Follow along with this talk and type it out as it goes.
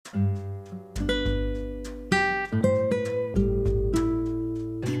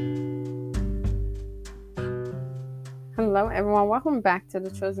Hello, everyone. Welcome back to the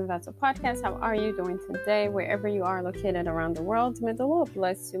Chosen Vessel podcast. How are you doing today? Wherever you are located around the world, may the Lord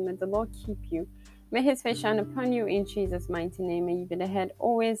bless you. May the Lord keep you. May His face shine upon you in Jesus' mighty name. May you be the head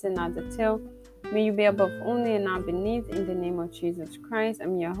always and not the tail. May you be above only and not beneath. In the name of Jesus Christ,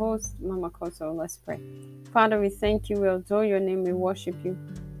 I'm your host, Mama Koso. Let's pray. Father, we thank you. We adore your name. We worship you.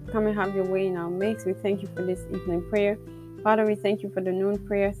 Come and have your way in our midst. We thank you for this evening prayer. Father, we thank you for the noon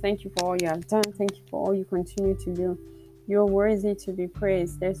prayer. Thank you for all you have done. Thank you for all you continue to do. You're worthy to be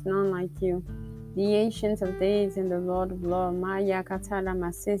praised. There's none like you. The Ancient of Days and the Lord of Lords. Maya katala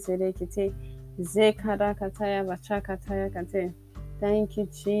masesere kite. Zekara kataya bacha kataya kate. Thank you,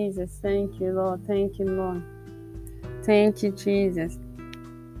 Jesus. Thank you, Lord. Thank you, Lord. Thank you, Jesus.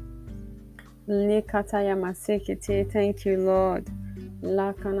 Le kataya masekite. Thank you, Lord.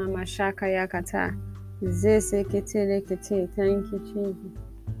 Lakana mashaka yakata. Zesekite lekite. Thank you, Jesus.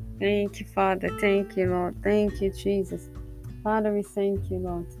 Thank you, Father. Thank you, Lord. Thank you, Jesus. Father, we thank you,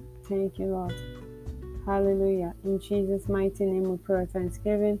 Lord. Thank you, Lord. Hallelujah. In Jesus' mighty name we pray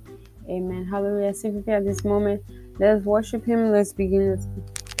thanksgiving. Amen. Hallelujah. See if at this moment, let's worship Him. Let's begin. Let's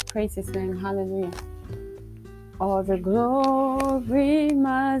praise His name. Hallelujah. All the glory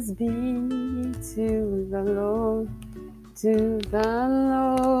must be to the Lord,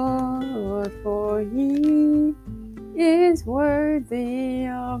 for He is worthy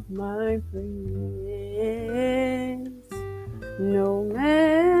of my praise. No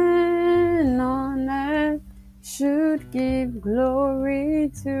man on earth should give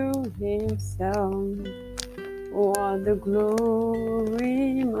glory to himself. All the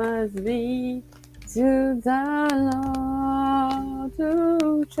glory must be to the Lord,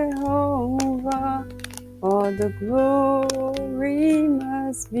 to Jehovah. All the glory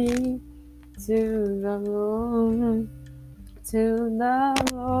must be to the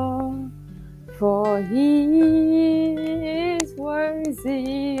Lord, for He is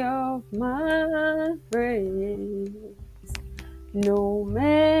worthy of my praise. No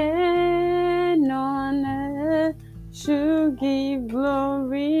man on earth should give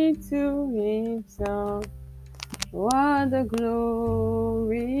glory to himself. All the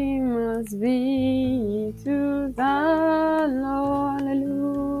glory must be to the Lord.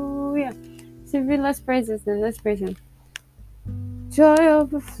 Hallelujah. Sylvie, let's praise His name. Let's praise Him. Joy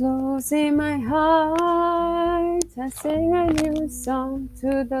overflows in my heart. I sing a new song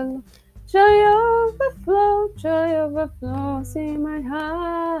to the Lord. Joy overflows in my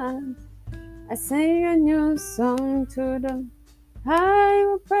heart. I sing a new song to the Lord. I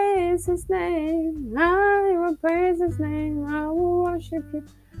will praise His name. I will praise His name. I will worship you.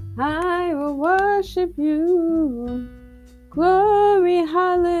 I will worship you. Glory,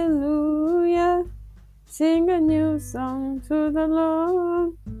 hallelujah. Sing a new song to the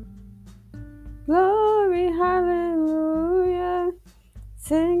Lord. Glory, hallelujah.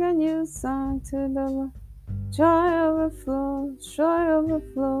 Sing a new song to the Lord. Joy overflows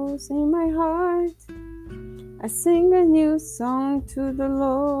in my heart. I sing a new song to the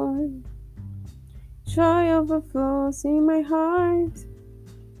Lord. Joy overflows in my heart.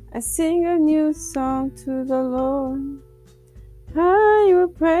 I sing a new song to the Lord. I will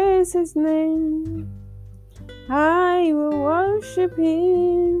praise His name. I will worship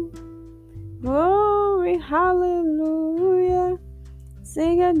Him. Glory, hallelujah.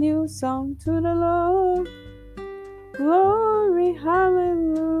 Sing a new song to the Lord. Glory,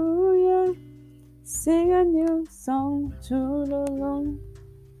 hallelujah. Sing a new song to the Lord.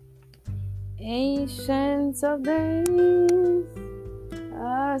 Ancients of days,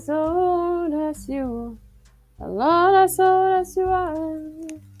 as old as you are, Lord, as old as you are,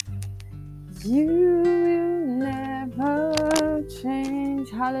 you will never change.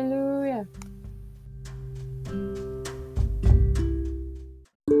 Hallelujah.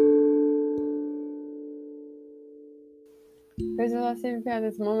 Praise the Lord. Savior, at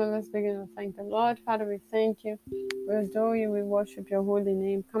this moment, let's begin to thank the Lord. Father, we thank you. We adore you. We worship your holy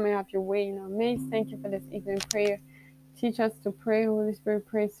name. Come and have your way in our midst. Thank you for this evening prayer. Teach us to pray. Holy Spirit,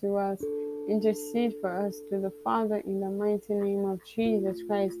 pray through us. Intercede for us to the Father in the mighty name of Jesus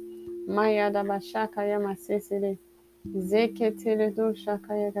Christ.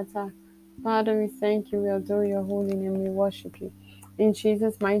 Father, we thank you. We adore your holy name. We worship you. In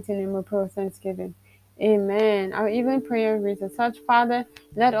Jesus' mighty name, we pray thanksgiving. Amen. Our evening prayer reads as such: Father,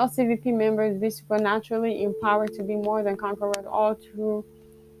 let all CVP members be supernaturally empowered to be more than conquerors,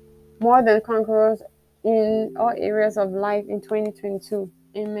 in all areas of life in 2022.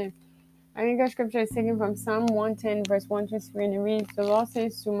 Amen. Our English scripture is taken from Psalm 110, verse 1 to 3, and it reads, The Lord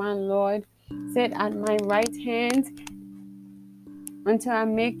says to my Lord, sit at my right hand until I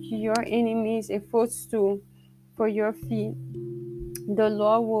make your enemies a footstool for your feet. The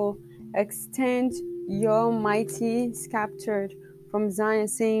Lord will extend your mighty scepter from Zion,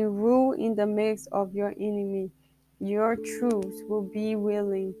 saying, rule in the midst of your enemy. Your troops will be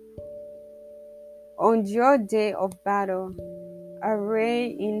willing. On your day of battle,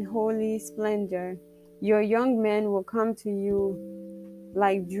 arrayed in holy splendor, your young men will come to you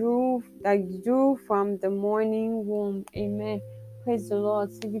like dew from the morning womb. Amen. Praise the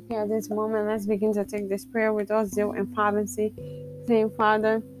Lord. CVP, at this moment, let's begin to take this prayer with all zeal and fervency, saying,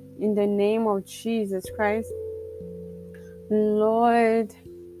 Father, in the name of Jesus Christ, Lord,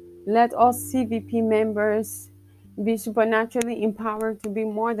 let all CVP members be supernaturally empowered to be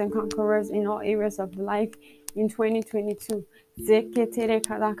more than conquerors in all areas of life in 2022.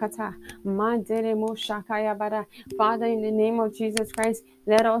 Father, in the name of Jesus Christ,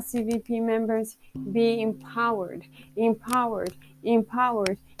 let all CVP members be empowered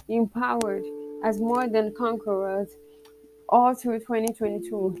as more than conquerors all through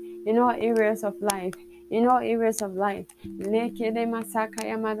 2022 in all areas of life. Lord,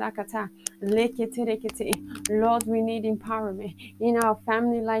 we need empowerment. In our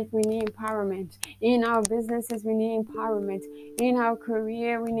family life, we need empowerment. In our businesses, we need empowerment. In our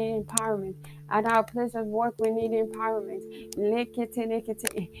career, we need empowerment. At our place of work, we need empowerment.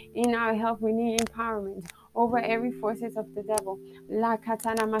 In our health, we need empowerment over every forces of the devil.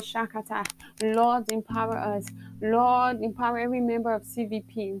 Lord, empower us. Lord, empower every member of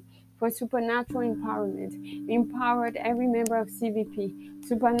CVP for supernatural empowerment. Empowered every member of CVP.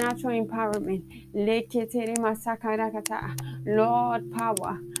 Supernatural empowerment. Lord,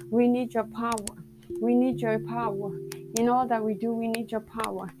 power. We need your power. We need your power. In all that we do, we need your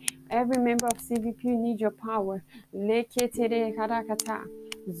power. Every member of CVP needs your power.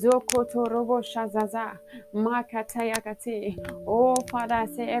 Zokotorobo Shazaza Makatayakate. Oh Father, I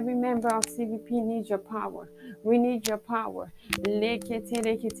say every member of CVP needs your power. We need your power.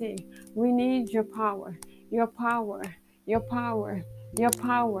 Lekete. We need your power. Your power. Your power. Your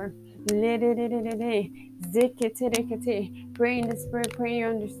power. Zekete. Pray in the spirit, pray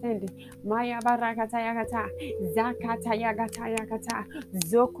your understanding. Maya barakatayakata. Zakatayakatayakata.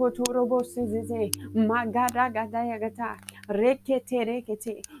 Zokotorobo Sizeze. Magadagadayagata.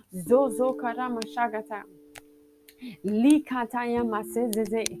 Rekete. Zozo karama shagata. Likataya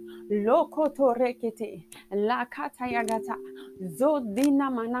masezeze. Lokoto rekete. Lakatayagata. Zodina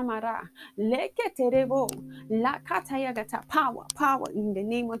manamara. Leketerebo. Lakatayagata. Power in the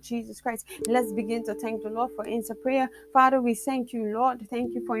name of Jesus Christ. Let's begin to thank the Lord for answer prayer. Father, we thank you, Lord.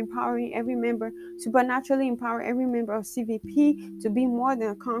 Thank you for empowering every member, supernaturally empower every member of CVP to be more than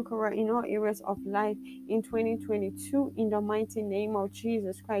a conqueror in all areas of life in 2022 in the mighty name of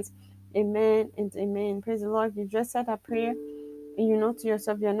Jesus Christ. Amen and amen. Praise the Lord. If you just said that prayer and you know to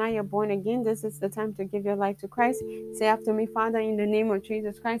yourself you're not yet born again, this is the time to give your life to Christ. Say after me, Father, in the name of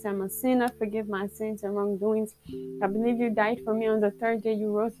Jesus Christ, I'm a sinner. Forgive my sins and wrongdoings. I believe you died for me on the third day.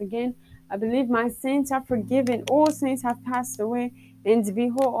 You rose again. I believe my sins are forgiven. All sins have passed away. And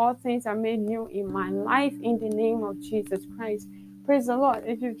behold, all things are made new in my life in the name of Jesus Christ. Praise the Lord.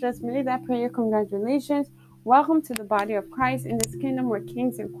 If you've just made that prayer, congratulations. Welcome to the body of Christ. In this kingdom, we're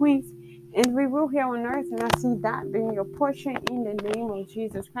kings and queens. And we rule here on earth, and I see that being your portion in the name of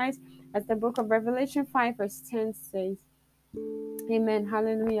Jesus Christ, as the book of Revelation 5 verse 10 says. Amen.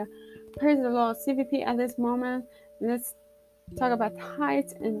 Hallelujah. Praise the Lord. CVP, at this moment, let's talk about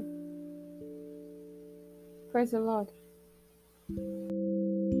tithes and praise the Lord.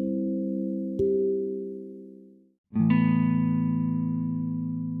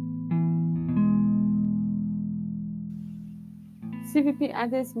 CVP, at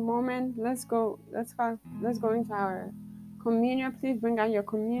this moment, let's go into our communion. Please bring out your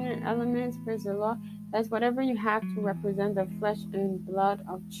communion elements. Praise the Lord. That's whatever you have to represent the flesh and blood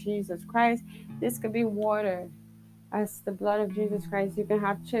of Jesus Christ. This could be water as the blood of Jesus Christ. You can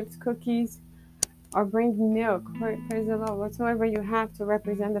have chips, cookies, or bring milk. Praise the Lord. Whatsoever you have to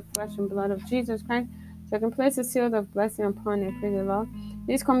represent the flesh and blood of Jesus Christ. So you can place a seal of blessing upon it. Praise the Lord.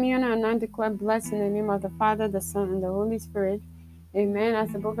 These communion are not declared blessed in the name of the Father, the Son, and the Holy Spirit. Amen.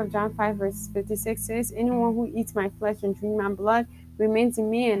 As the book of John 5 verse 56 says, anyone who eats my flesh and drinks my blood remains in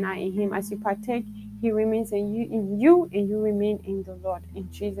me and I in him. As you partake, he remains in you and you remain in the Lord. In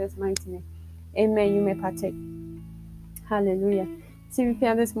Jesus' mighty name. Amen. You may partake. Hallelujah. CVP,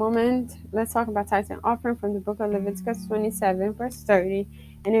 at this moment, let's talk about tithes and offering from the book of Leviticus 27 verse 30.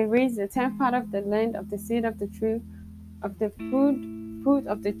 And it reads, the 10th part of the land of the seed of the tree, of the fruit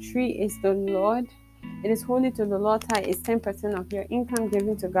of the tree is the Lord. It is holy to the Lord. Tithe is 10% of your income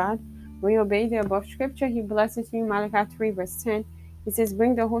given to God. When you obey the above scripture, he blesses you. Malachi 3 verse 10. It says,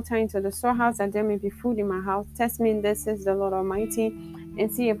 bring the whole time into the storehouse, that there may be food in my house. Test me in this, says the Lord Almighty,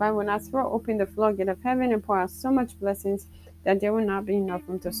 and see if I will not throw open the floodgate of heaven and pour out so much blessings that there will not be enough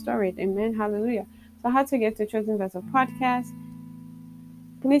room to store it. Amen. Hallelujah. So how to get to Chosen Vessel Podcast?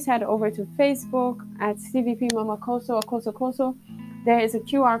 Please head over to Facebook at CVP Mama Kosso or Kosso Kosso. There is a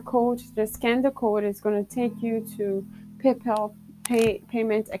QR code. Just scan the code. It's going to take you to PayPal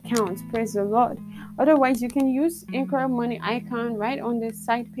payment accounts. Praise the Lord. Otherwise, you can use Anchor money icon right on the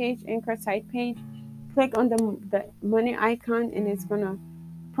site page, Anchor site page. Click on the money icon, and it's going to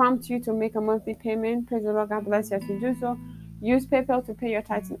prompt you to make a monthly payment. Praise the Lord. God bless you as you do so. Use PayPal to pay your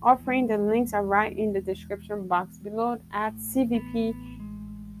tithes and offering. The links are right in the description box below at CVP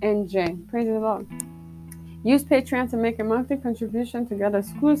NJ. Praise the Lord. Use Patreon to make a monthly contribution to get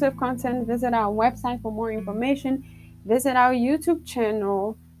exclusive content. Visit our website for more information. Visit our YouTube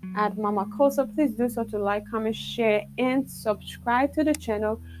channel at Mama Kosso. Please do so to like, comment, share, and subscribe to the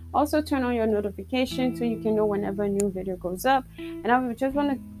channel. Also, turn on your notifications so you can know whenever a new video goes up. And I just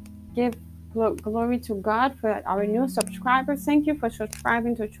want to give glory to God for our new subscribers. Thank you for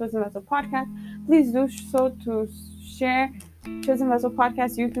subscribing to Chosen Vessel Podcast. Please do so to share Chosen Vessel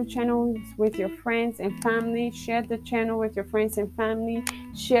Podcast YouTube channels with your friends and family. Share the channel with your friends and family.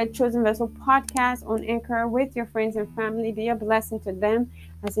 Share Chosen Vessel Podcast on Anchor with your friends and family. Be a blessing to them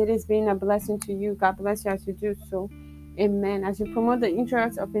as it is being a blessing to you. God bless you as you do so. Amen. As you promote the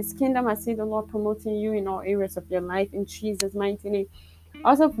interests of His kingdom, I see the Lord promoting you in all areas of your life in Jesus' mighty name.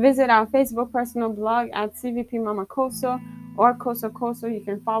 Also, visit our Facebook personal blog at CVP Mama Kosso or Kosso Kosso. You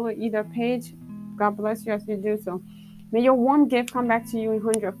can follow either page. God bless you as you do so. May your warm gift come back to you in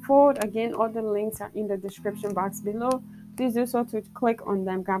 100-fold. Again, all the links are in the description box below. Please do so to click on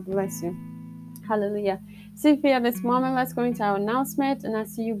them. God bless you. Hallelujah. See if you at this moment, let's go into our announcement, and I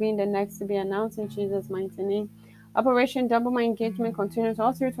see you being the next to be announced in Jesus' mighty name. Operation Double My Engagement continues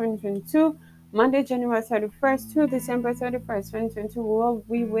all through 2022. Monday, January 31st to December 31st, 2022.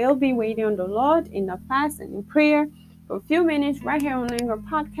 We will be waiting on the Lord in the fast and in prayer for a few minutes right here on Anchor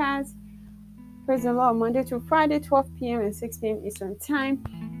Podcast. Praise the Lord. Monday to Friday, 12 p.m. and 6 p.m. Eastern Time.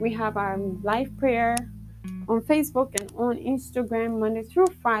 We have our live prayer on Facebook and on Instagram Monday through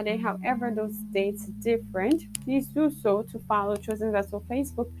Friday. However, those dates different. Please do so to follow Chosen Vessel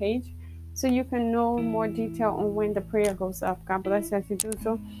Facebook page so you can know more detail on when the prayer goes up. God bless you as you do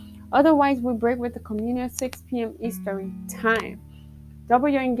so. Otherwise, we break with the communion 6 p.m. Eastern Time. Double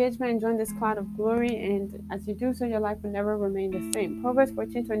your engagement and join this cloud of glory, and as you do so, your life will never remain the same. Proverbs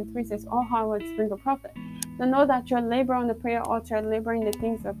 14:23 says, all hard work brings a profit. So know that your labor on the prayer altar, laboring the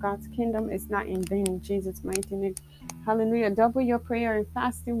things of God's kingdom, is not in vain in Jesus' mighty name. Hallelujah. Double your prayer and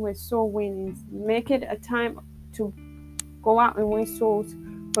fasting with soul winnings. Make it a time to go out and win souls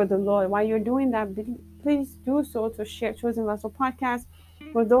for the Lord. While you're doing that, please do so to share Chosen Vessel Podcast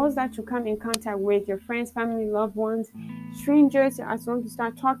with those that you come in contact with, your friends, family, loved ones, strangers. As long as you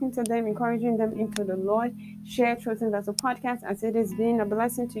start talking to them, encouraging them into the Lord, share Chosen Vessel Podcast as it is being a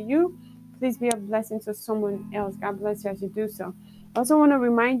blessing to you. Please be a blessing to someone else. God bless you as you do so. I also want to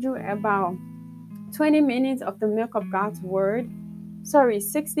remind you about 20 minutes of the milk of God's word.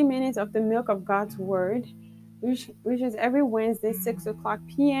 60 minutes of the milk of God's word, which is every Wednesday, 6 o'clock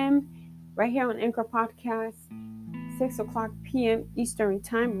p.m. right here on Anchor Podcast. 6 o'clock p.m. Eastern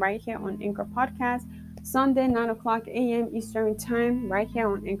Time, right here on Anchor Podcast. Sunday, 9 o'clock a.m. Eastern Time, right here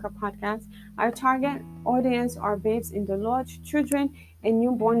on Anchor Podcast. Our target audience are babes in the Lord, children, and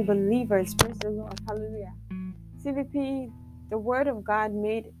newborn believers. Praise the Lord. Hallelujah. CVP, the Word of God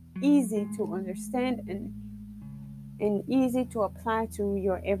made easy to understand and easy to apply to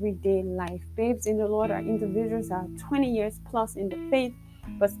your everyday life. Babes in the Lord are individuals that are 20 years plus in the faith,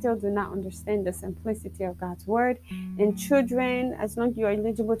 but still do not understand the simplicity of God's word. And children, as long as you're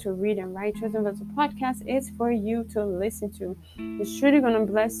eligible to read and write, Chosen Vessel Podcast is for you to listen to. It's truly going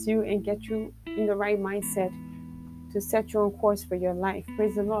to bless you and get you in the right mindset to set your own course for your life.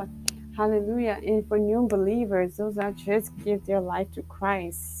 Praise the Lord. Hallelujah. And for new believers, those that just give their life to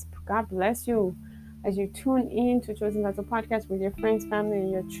Christ, God bless you as you tune in to Chosen Vessel Podcast with your friends, family,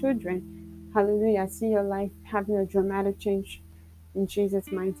 and your children. Hallelujah. I see your life having a dramatic change in Jesus'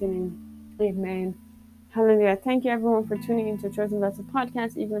 mighty name. Amen. Hallelujah. Thank you, everyone, for tuning into Chosen Vessel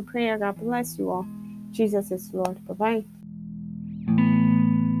Podcast. Even prayer. God bless you all. Jesus is Lord. Bye-bye.